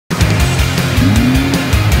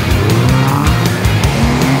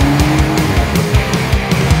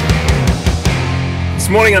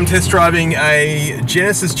morning I'm test driving a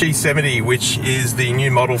Genesis G70, which is the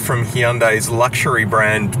new model from Hyundai's luxury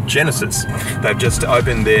brand Genesis. They've just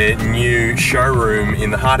opened their new showroom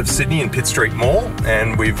in the heart of Sydney in Pitt Street Mall,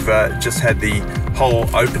 and we've just had the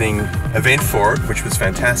whole opening event for it, which was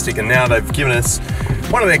fantastic. And now they've given us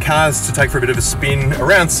one of their cars to take for a bit of a spin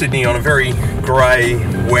around Sydney on a very grey,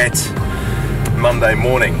 wet Monday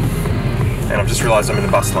morning. And I've just realised I'm in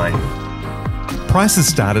the bus lane. Prices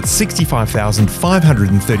start at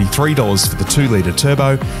 $65,533 for the 2-litre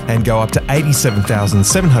turbo and go up to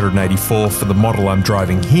 $87,784 for the model I'm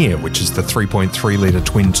driving here, which is the 3.3-litre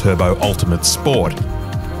twin-turbo Ultimate Sport.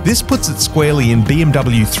 This puts it squarely in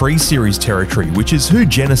BMW 3 Series territory, which is who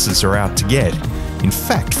Genesis are out to get. In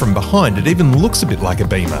fact, from behind it even looks a bit like a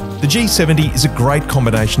Beamer. The G70 is a great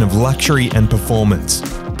combination of luxury and performance.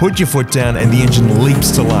 Put your foot down and the engine leaps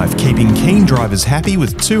to life, keeping keen drivers happy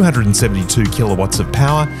with 272 kilowatts of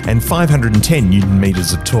power and 510 newton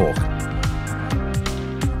meters of torque.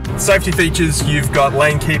 Safety features, you've got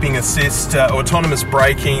lane keeping assist, autonomous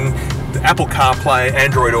braking, Apple CarPlay,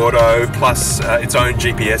 Android Auto, plus its own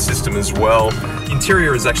GPS system as well.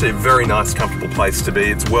 Interior is actually a very nice, comfortable place to be.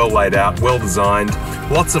 It's well laid out, well designed,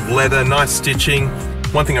 lots of leather, nice stitching.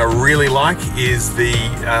 One thing I really like is the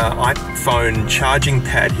iPhone charging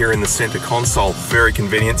pad here in the center console. Very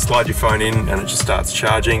convenient. Slide your phone in and it just starts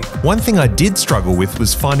charging. One thing I did struggle with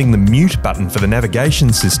was finding the mute button for the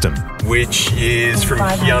navigation system, which is from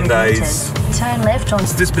Hyundai's. Turn left on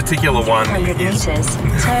This particular one is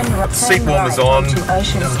seat warmers on. and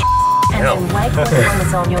then wake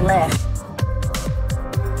warmers on your left.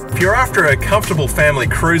 If you're after a comfortable family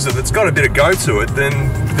cruiser that's got a bit of go to it, then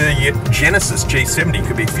the Genesis G70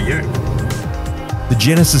 could be for you. The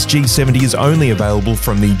Genesis G70 is only available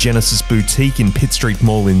from the Genesis Boutique in Pitt Street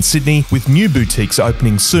Mall in Sydney, with new boutiques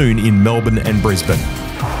opening soon in Melbourne and Brisbane.